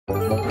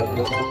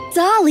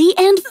Dolly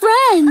and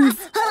Friends!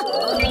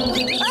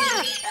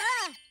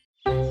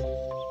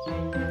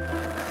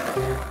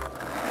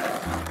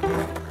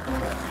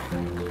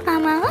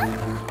 Mama?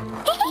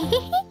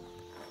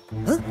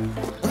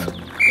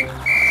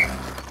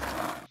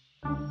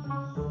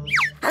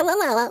 Hello,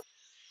 hello.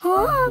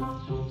 Oh.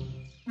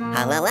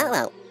 Hello,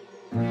 hello.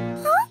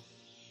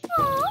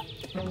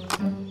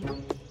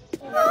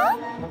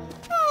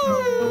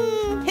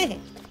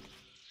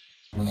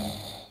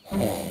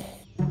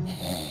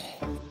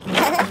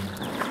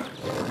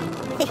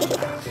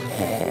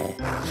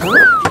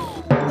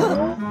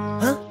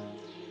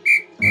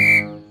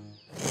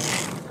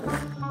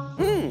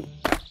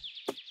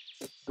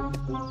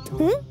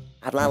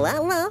 Hello,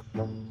 hello.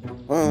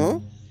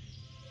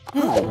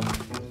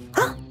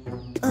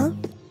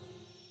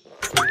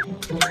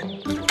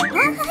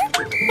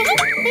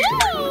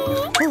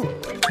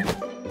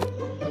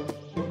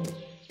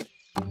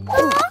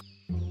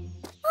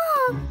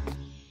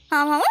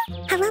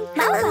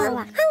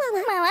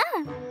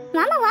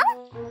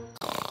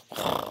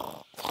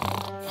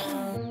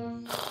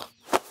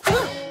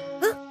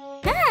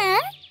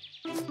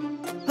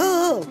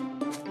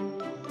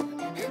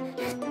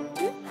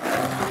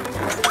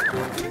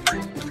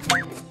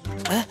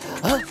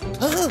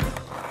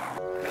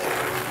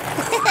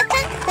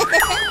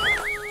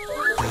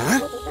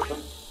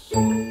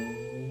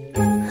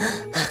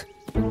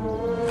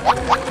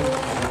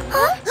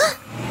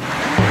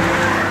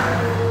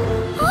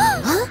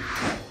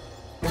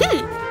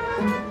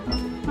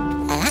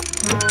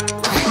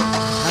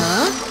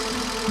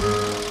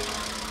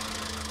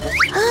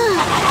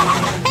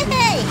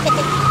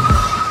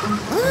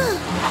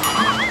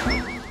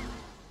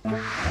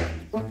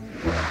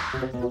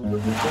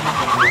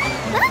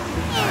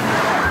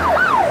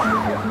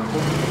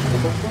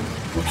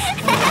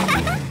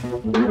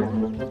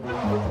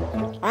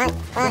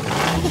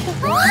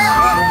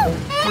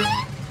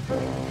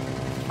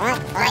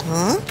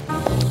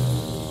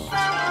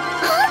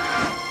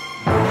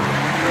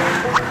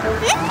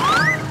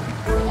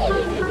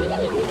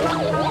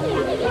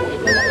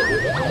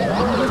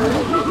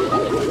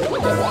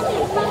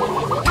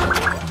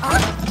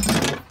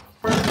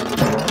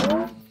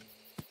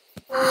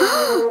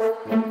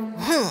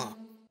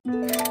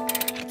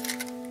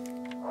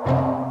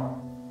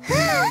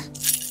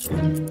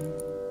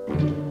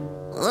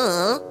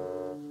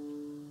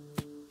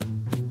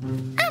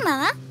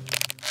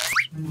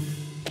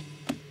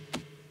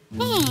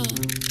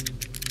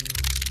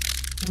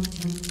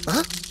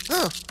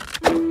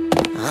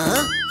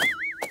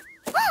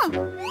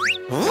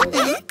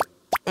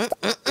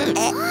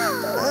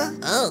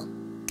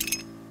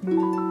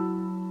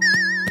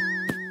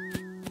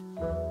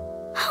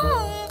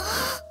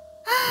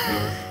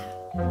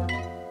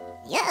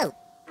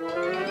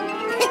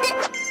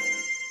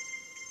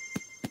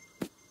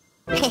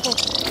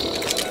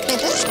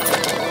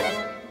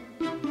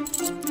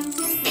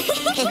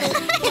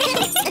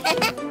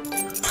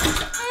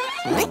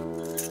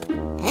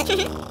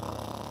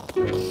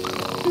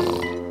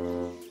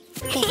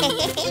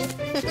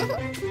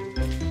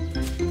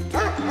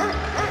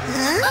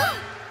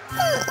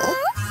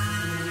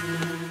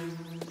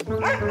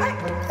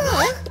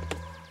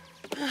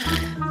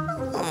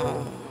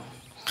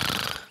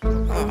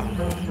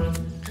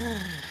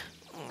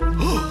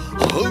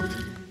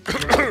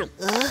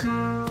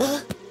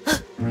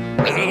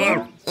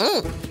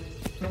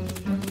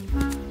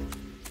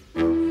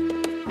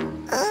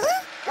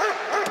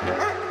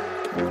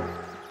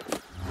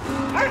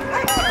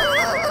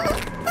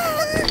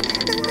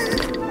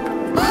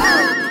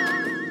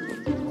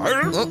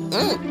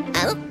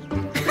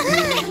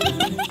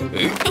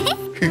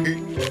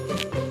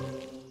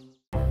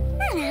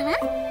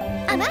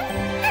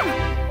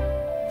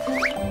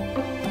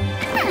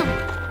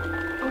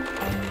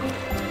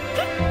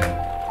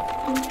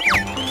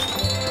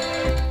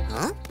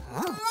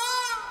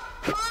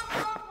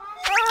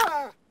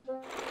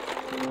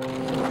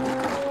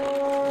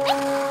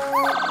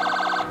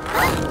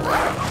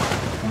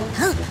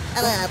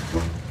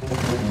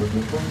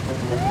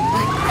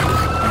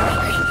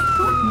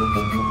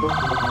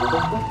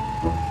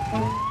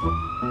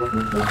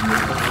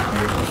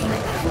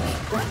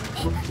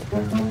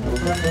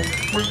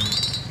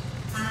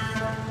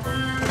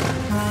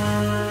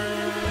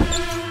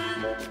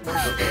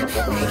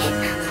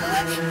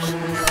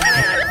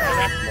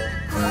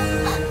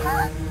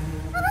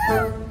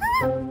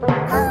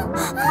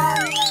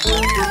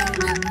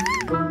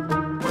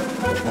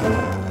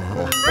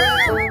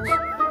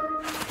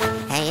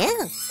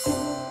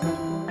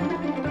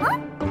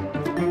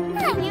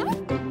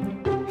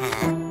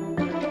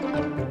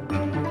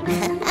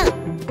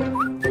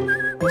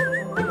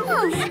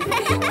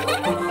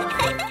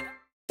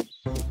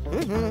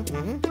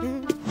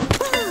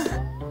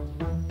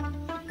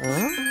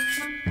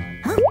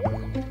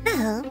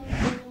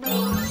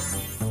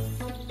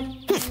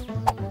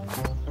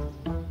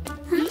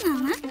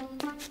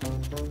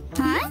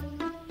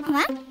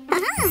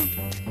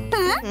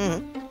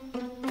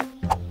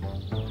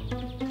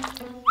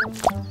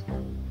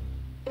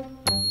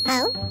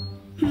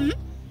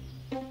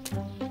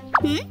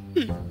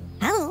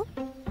 Hello.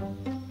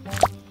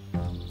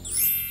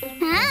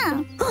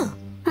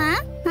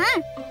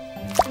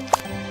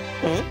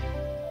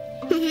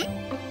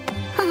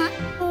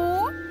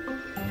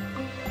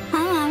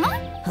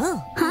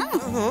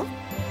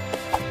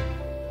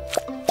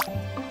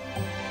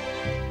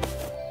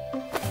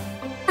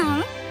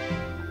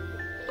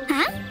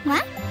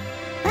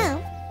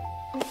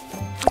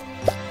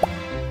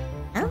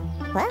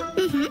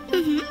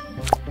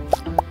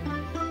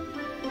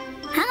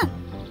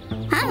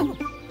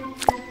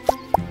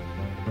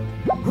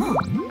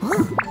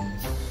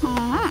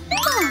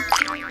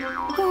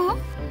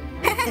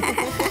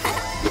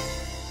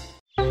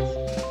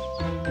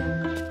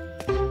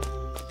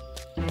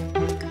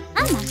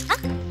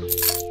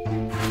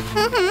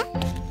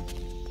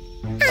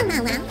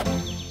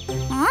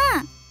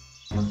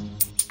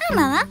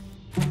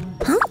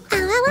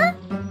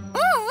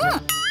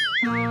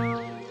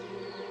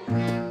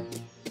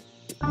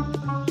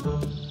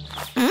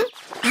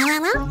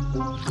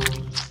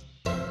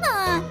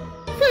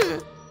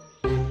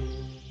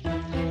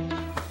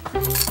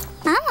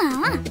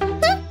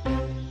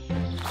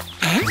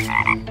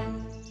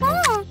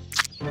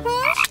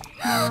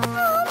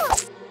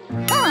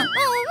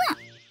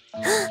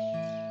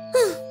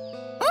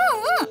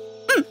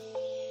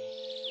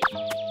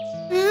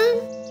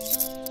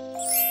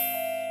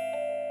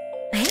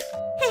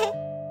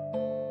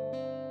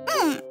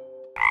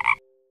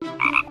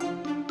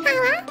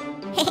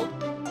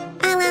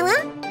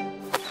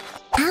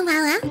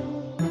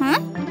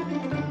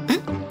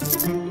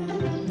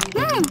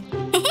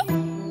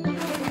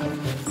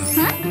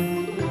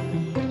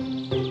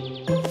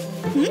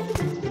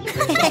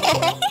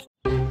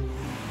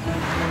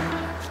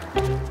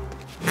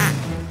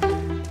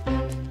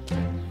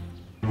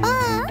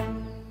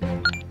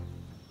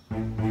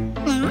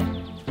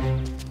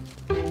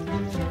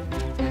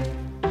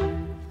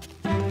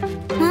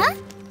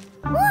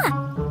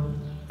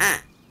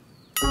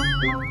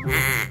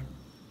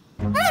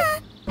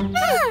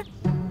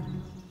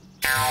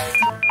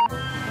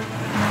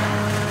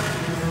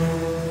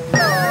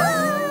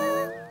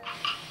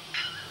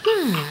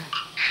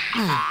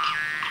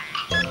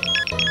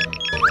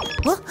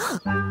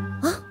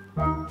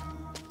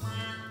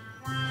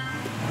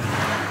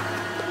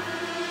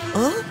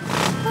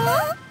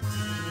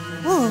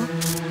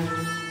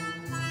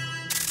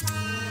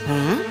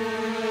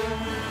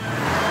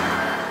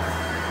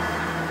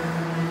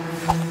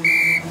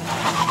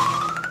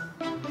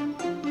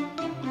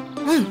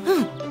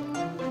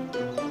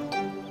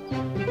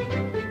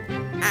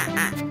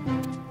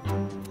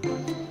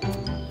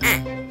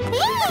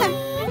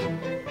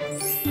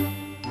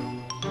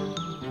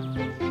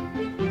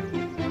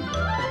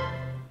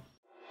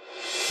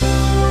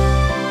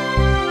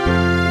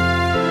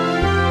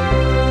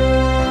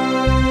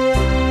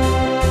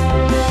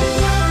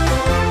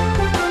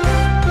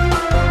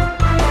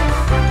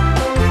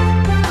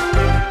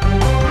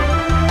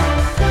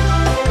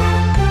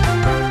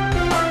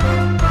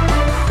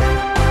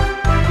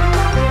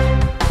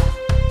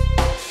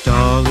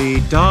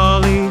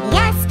 Dolly.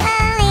 Yes,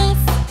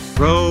 police.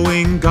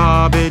 Throwing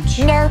garbage.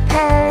 No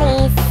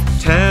police.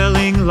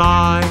 Telling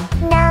lie.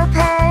 No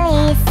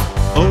police.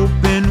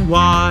 Open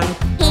wide.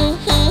 Hee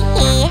hee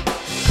hee.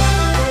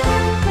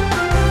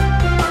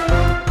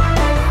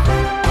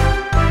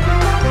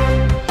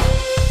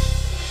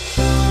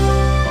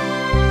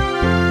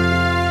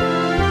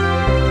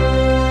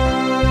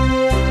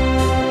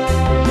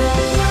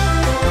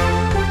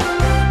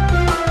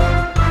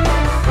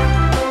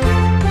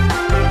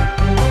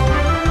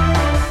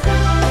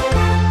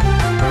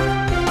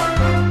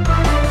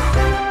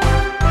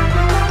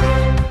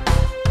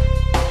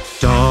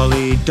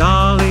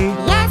 Dolly.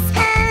 Yes,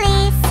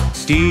 police.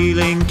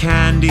 Stealing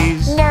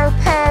candies. No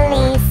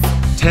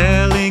police.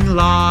 Telling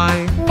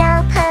lie.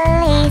 No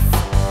police.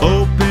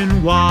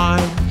 Open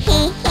wide.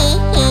 Hee hee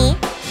hee.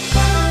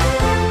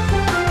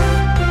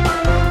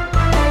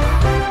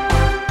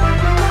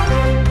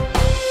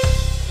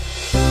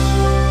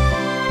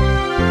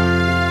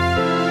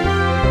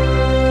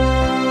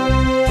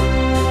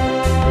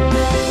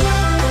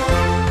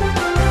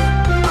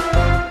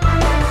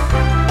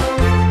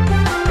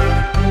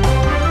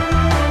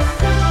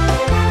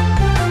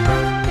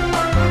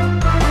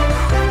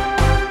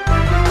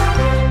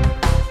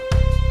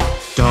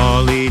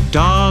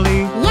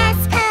 Dolly. Yes,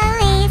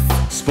 police.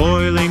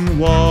 Spoiling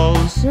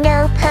walls.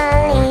 No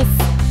police.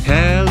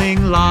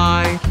 Telling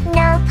lie.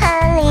 No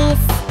police.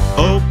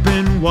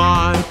 Open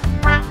wide.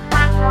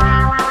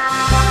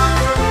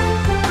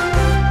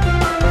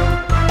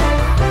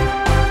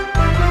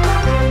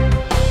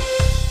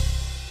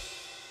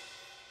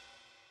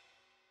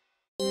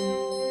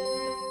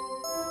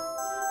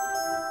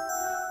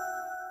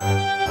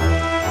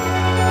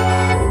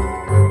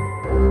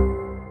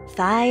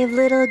 Five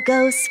little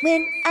ghosts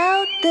went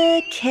out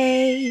the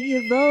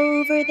cave,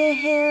 over the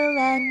hill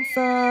and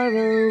far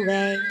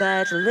away.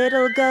 But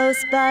little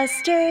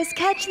ghostbusters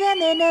catch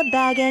them in a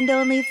bag, and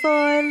only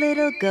 4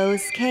 little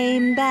ghosts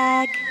came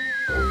back.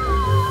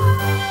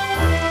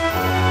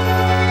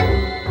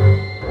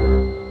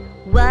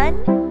 One,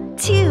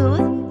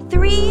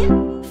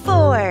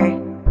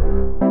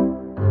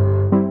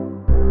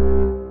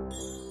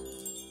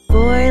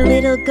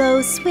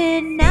 ghosts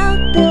went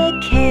out the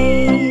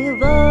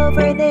cave,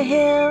 over the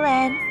hill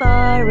and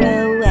far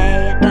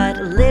away. But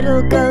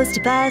little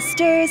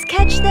ghostbusters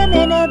catch them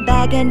in a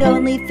bag, and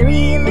only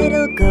 3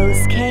 little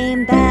ghosts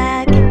came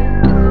back.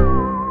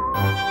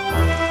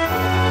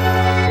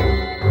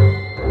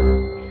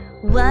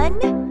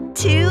 1,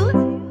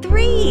 2,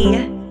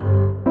 3.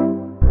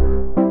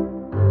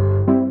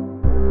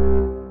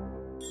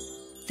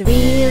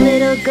 3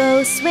 little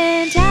ghosts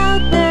went out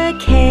the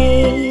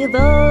cave,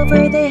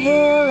 over the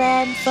hill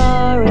and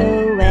far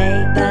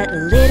away. But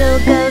little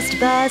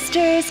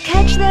ghostbusters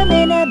catch them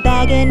in a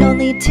bag, and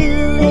only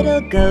 2 little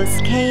ghosts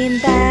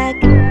came back.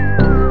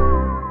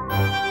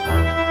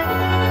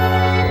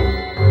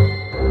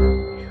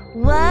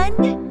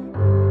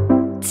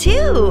 1,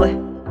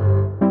 2.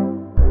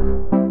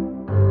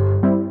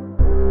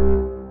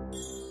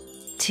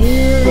 2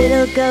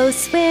 little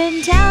ghosts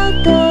went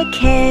out the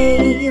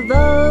cave,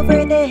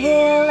 over the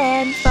hill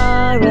and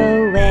far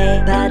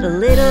away. But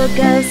little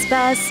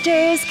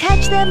ghostbusters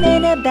catch them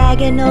in a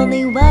bag, and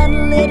only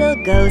 1 little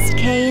ghost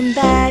came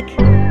back.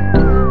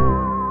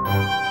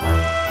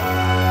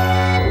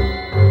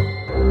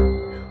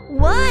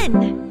 1.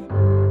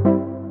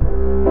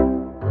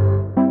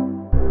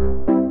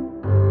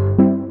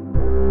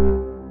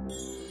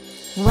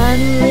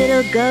 1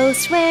 little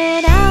ghost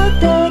went out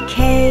the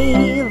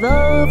cave,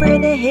 over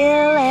the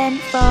hill and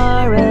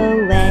far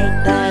away.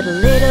 But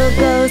little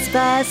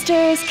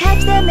ghostbusters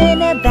catch them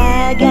in a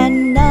bag,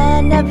 and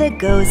none of the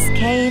ghosts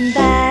came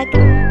back.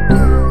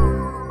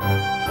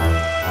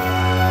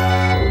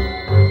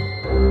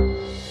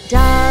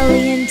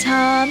 Dolly and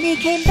Tommy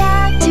came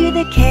back to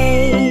the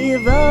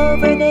cave,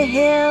 over the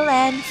hill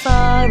and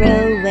far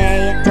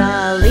away.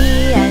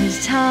 Dolly and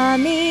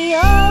Tommy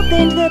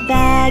opened the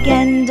bag,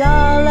 and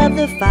all of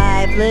the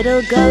 5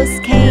 little ghosts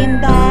came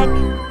back.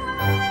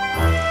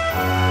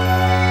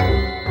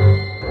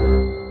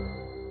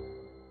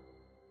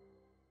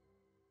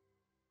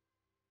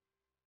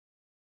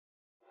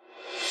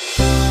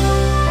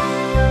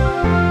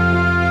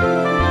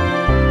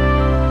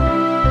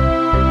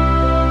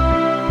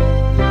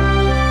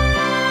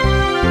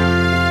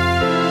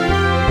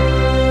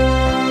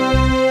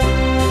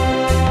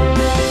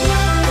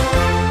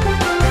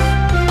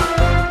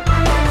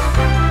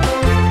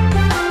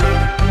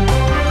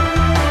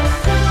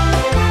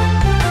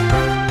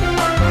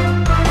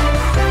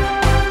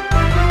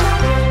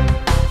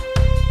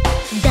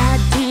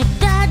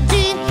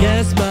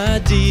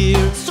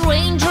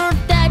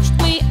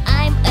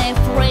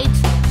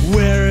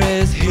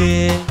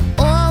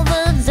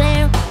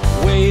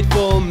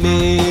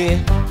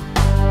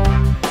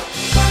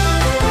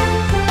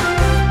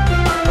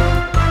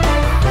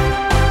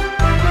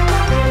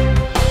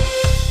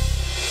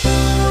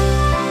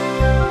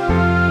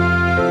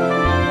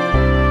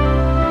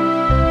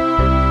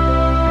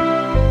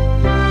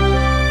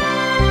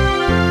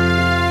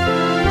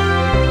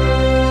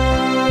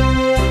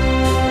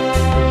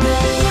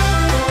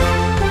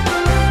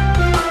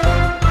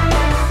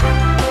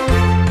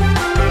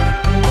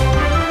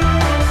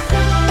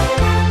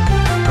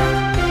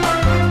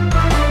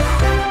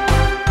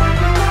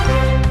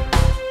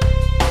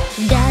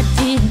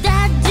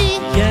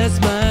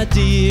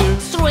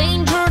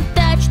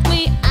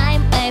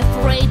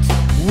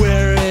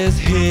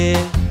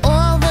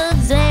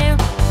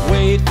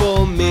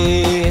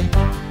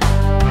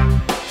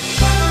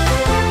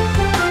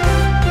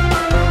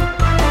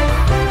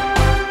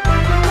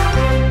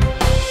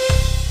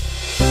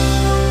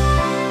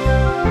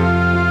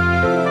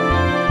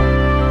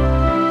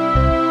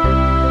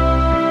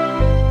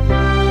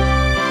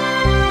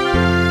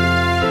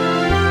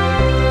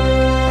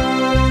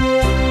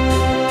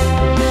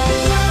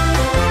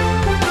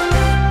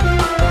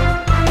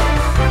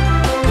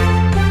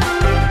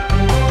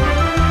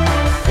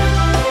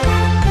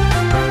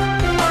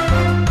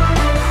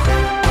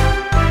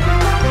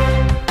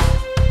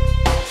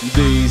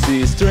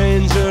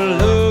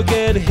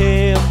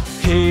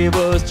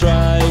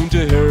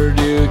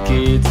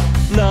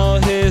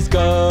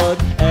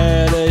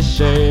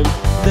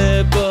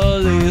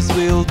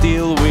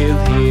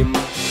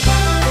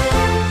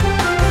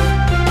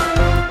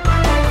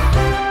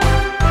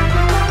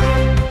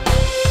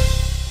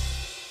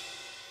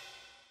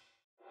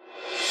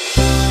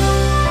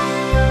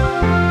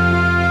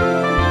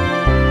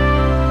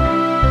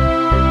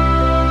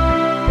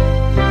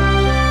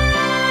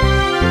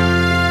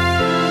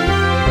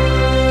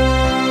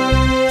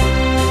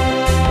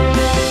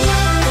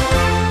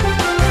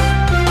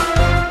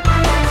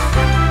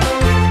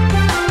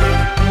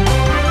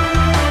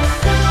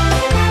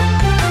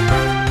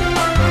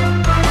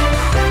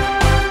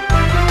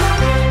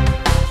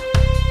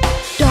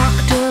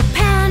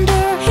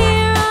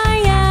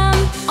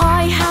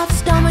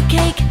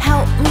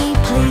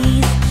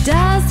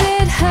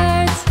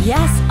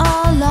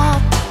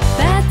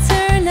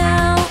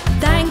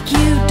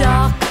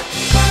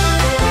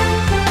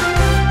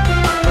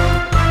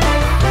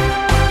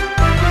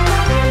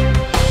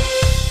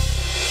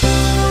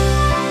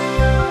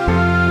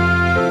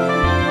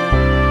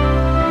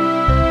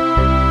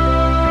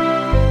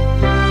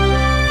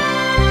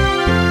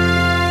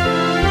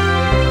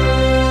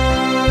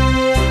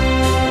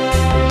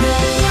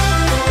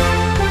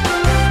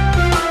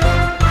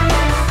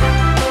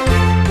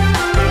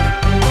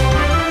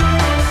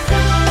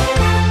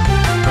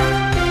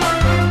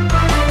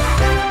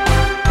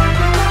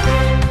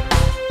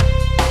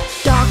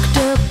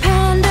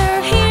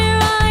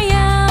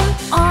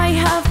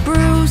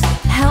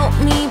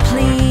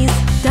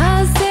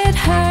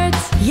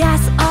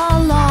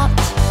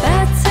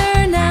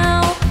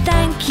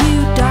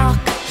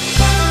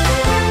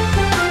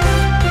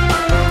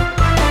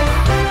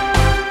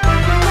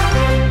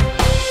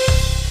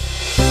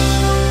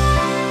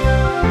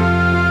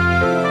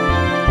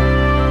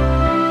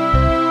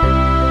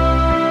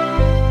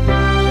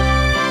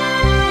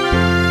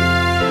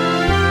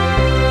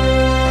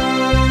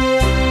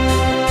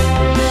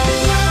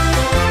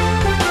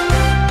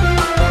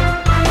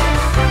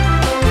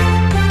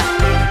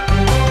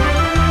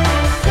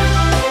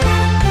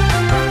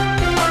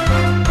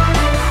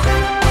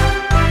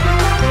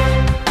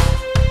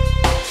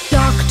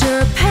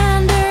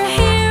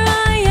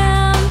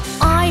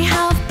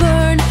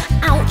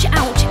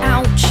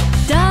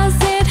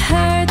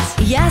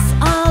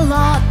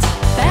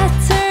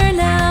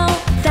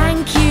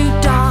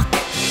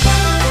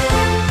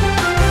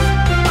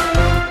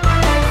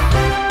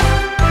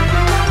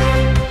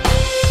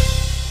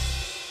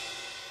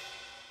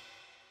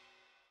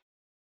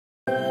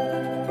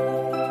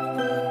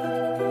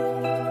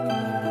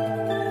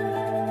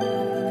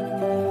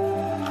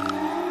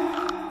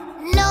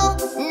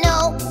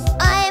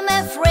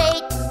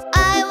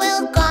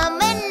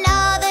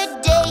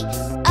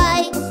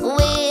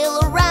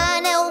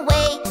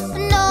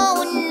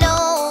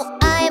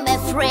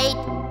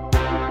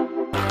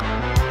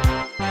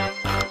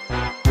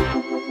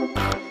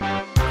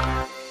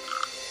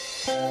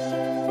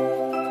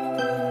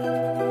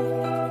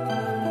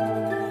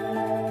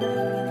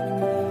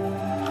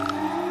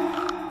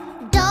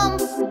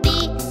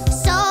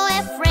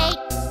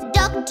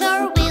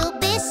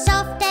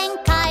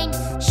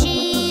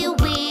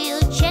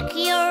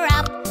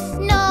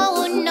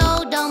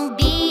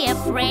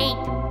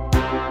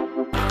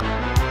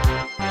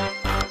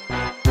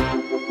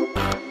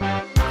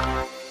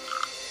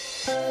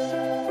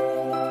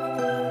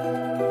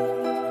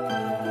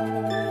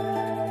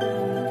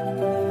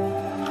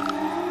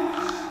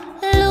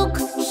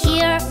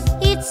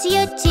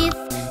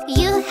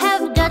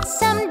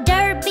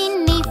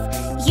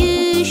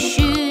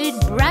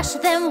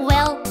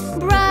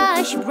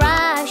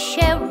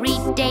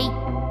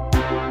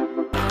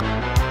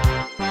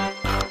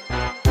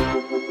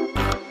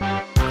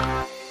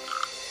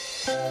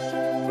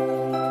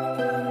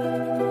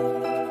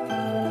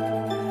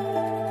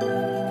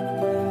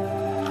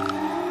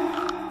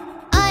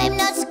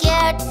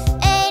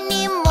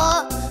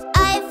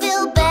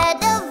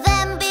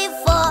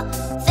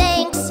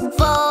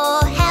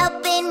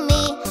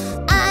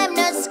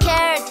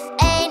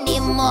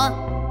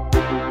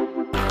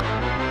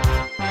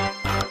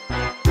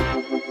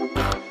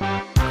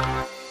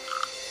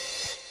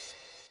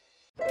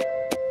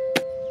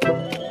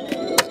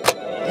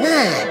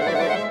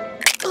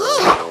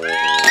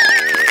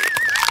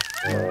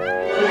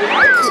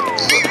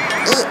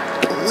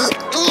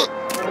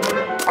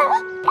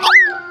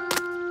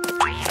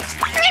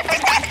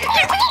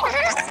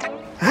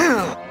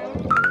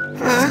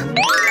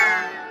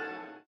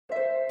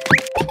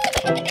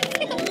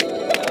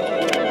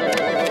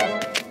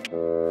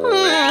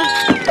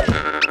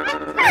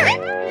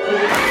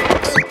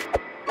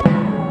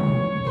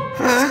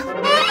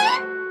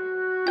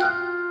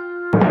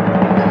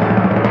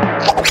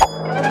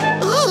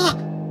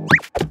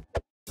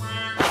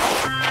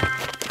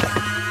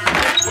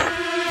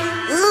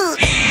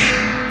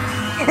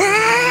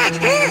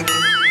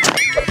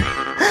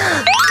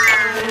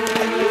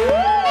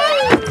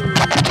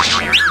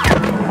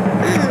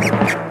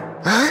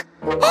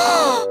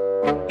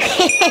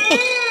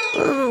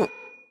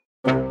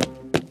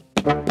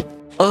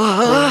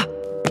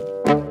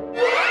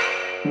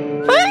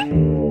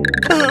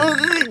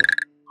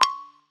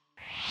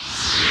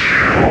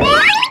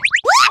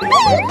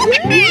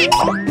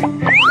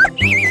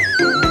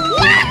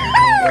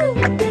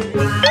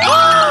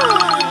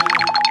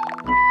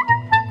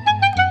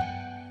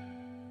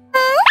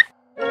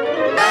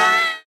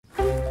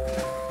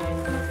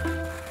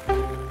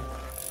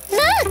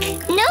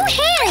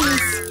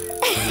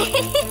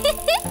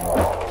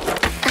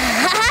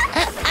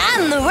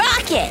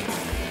 rocket!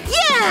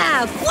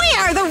 Yeah! We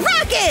are the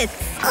Rockets!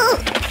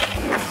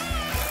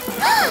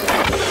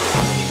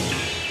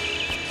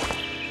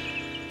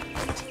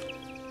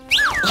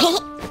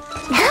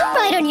 Don't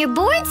ride on your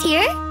boards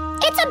here.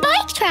 It's a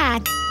bike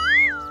track.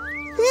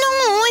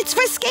 No, it's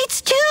for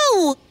skates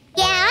too!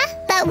 Yeah,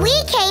 but we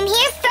came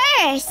here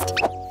first.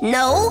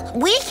 No,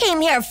 we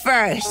came here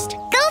first.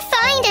 Go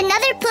find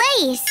another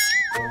place.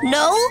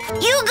 No,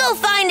 you go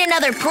find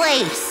another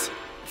place.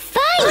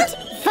 Fight!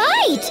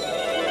 Fight!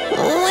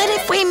 What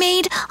if we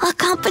made a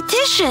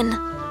competition?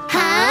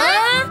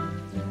 Huh?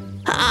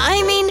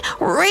 I mean,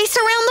 race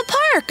around the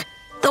park.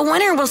 The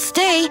winner will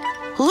stay,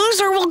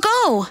 loser will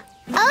go.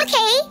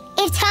 Okay,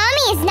 if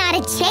Tommy is not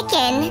a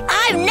chicken.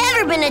 I've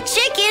never been a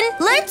chicken.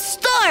 Let's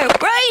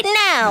start right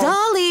now.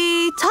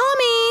 Dolly,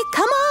 Tommy,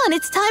 come on.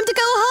 It's time to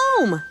go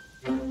home.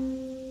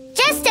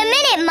 Just a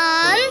minute,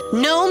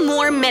 Mom. No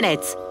more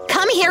minutes.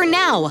 Come here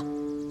now.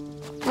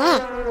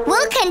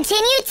 We'll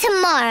continue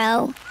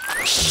tomorrow.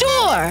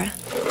 Sure.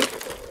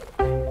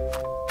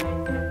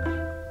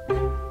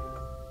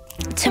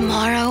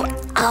 Tomorrow,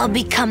 I'll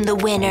become the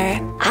winner.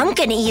 I'm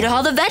gonna eat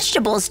all the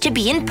vegetables to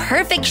be in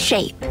perfect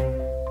shape.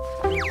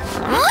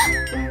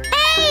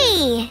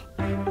 Hey!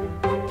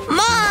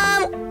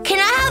 Mom, can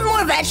I have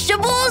more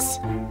vegetables?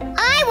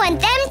 I want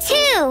them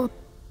too.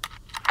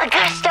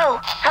 Augusto,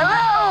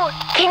 hello?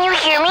 Can you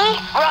hear me?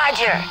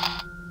 Roger.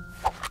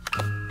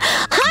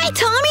 Hi,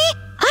 Tommy.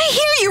 I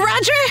hear you,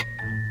 Roger.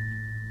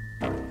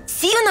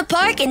 See you in the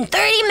park in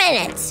 30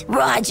 minutes,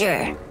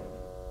 Roger.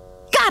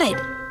 Got it.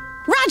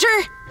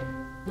 Roger.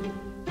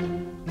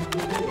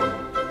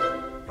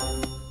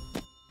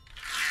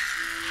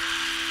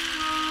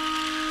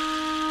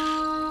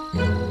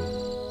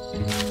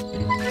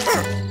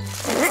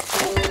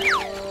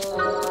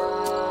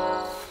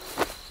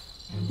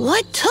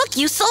 What took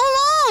you so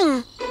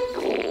long?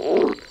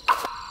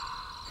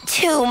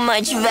 Too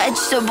much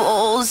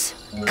vegetables.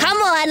 Come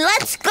on,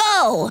 let's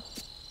go.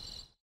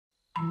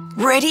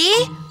 Ready?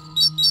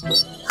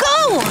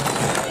 Go!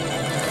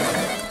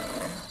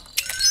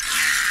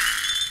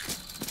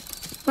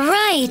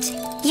 Right.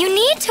 You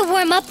need to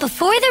warm up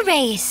before the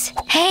race.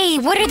 Hey,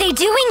 what are they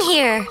doing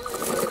here?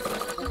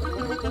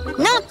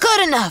 Not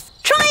good enough.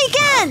 Try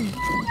again.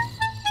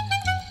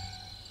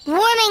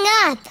 Warming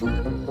up.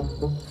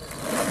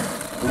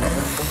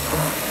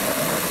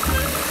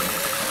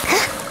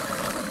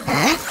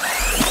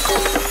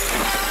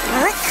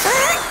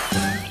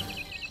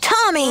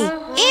 Tommy,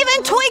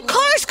 even toy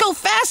cars go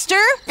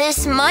faster.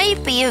 This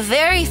might be a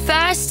very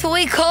fast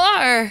toy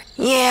car.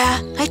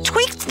 Yeah, I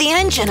tweaked the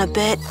engine a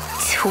bit.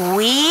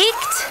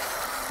 Tweaked?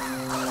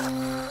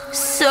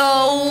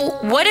 So,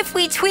 what if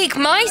we tweak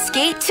my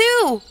skate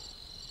too?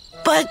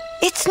 But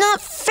it's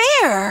not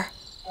fair.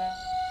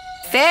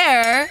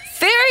 Fair?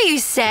 Fair, you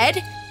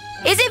said?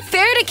 Is it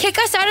fair to kick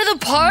us out of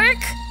the park?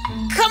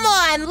 Come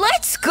on,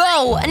 let's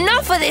go.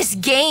 Enough of this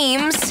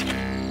games.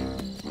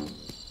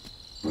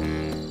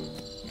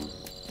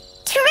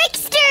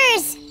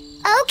 Tricksters!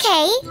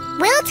 Okay,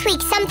 we'll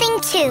tweak something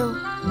too.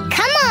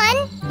 Come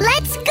on,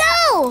 let's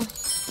go!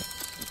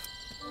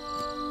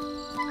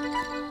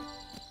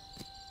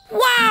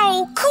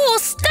 Wow, cool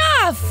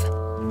stuff!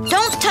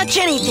 Don't touch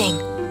anything.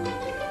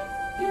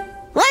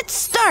 Let's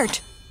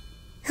start.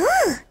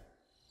 Oh,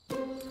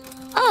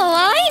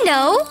 I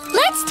know.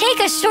 Let's take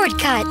a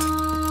shortcut.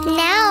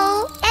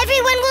 Now,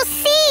 everyone will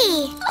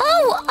see.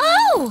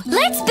 Oh!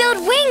 Let's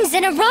build wings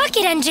and a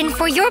rocket engine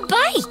for your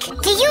bike.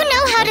 Do you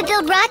know how to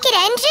build rocket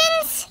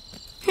engines?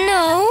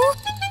 No.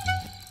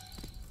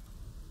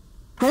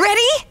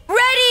 Ready?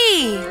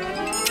 Ready!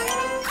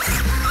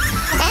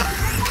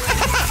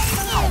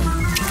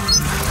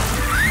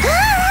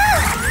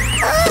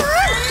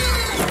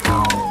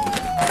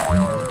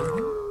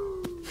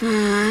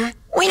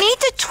 We need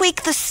to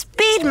tweak the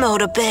speed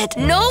mode a bit.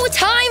 No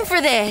time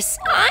for this.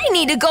 I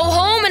need to go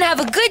home and have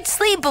a good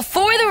sleep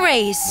before the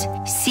race.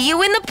 See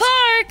you in the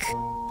park.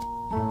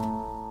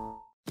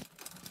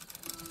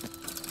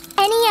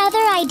 Any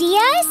other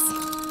ideas?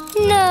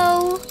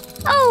 No.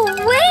 Oh,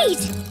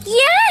 wait!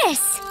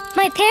 Yes!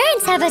 My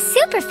parents have a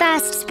super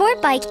fast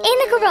sport bike in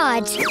the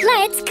garage.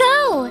 Let's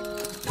go!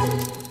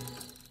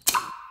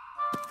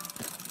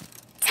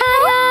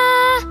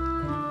 Ta-da!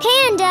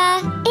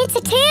 Panda, it's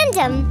a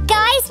tandem.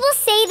 Guys will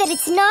say that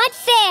it's not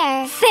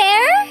fair.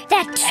 Fair?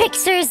 That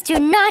tricksters do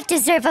not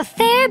deserve a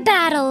fair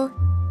battle.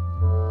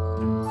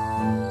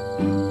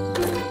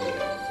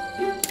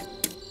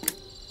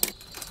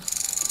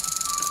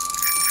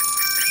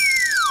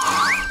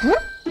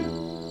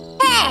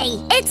 Hey,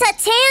 it's a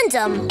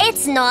tandem.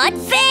 It's not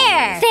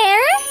fair. Fair?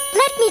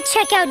 Let me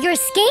check out your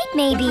skate,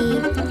 maybe.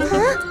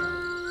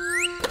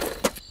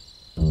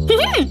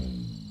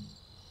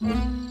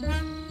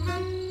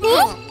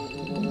 Huh?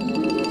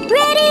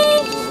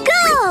 Ready,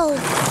 go!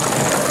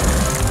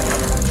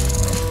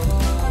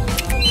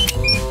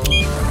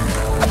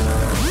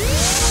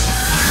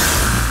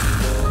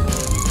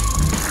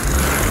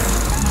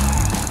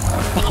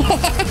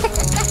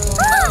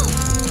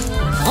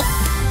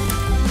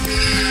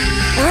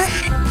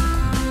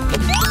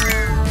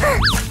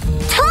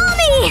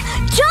 Tommy!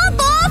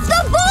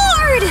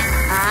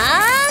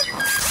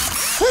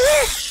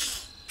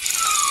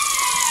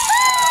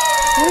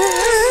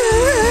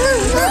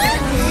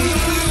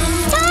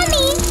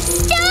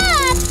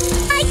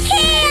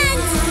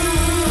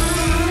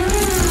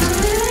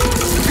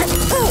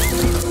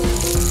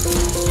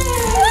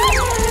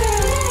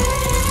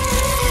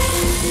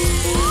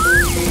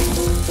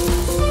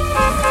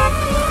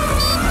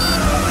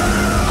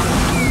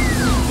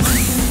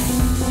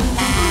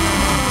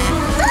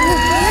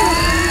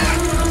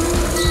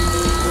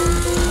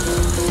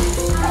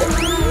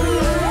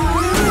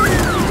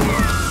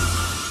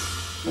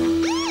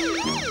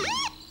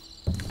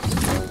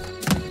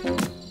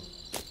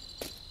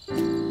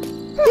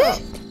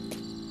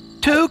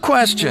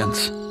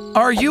 questions.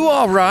 Are you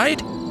all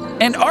right?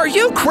 And are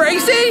you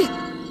crazy?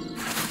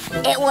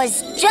 It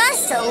was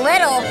just a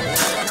little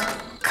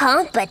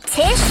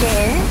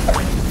competition.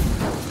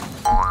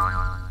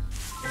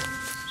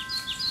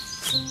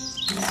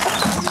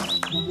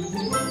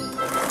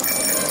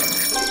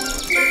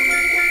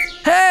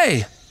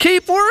 Hey,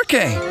 keep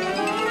working.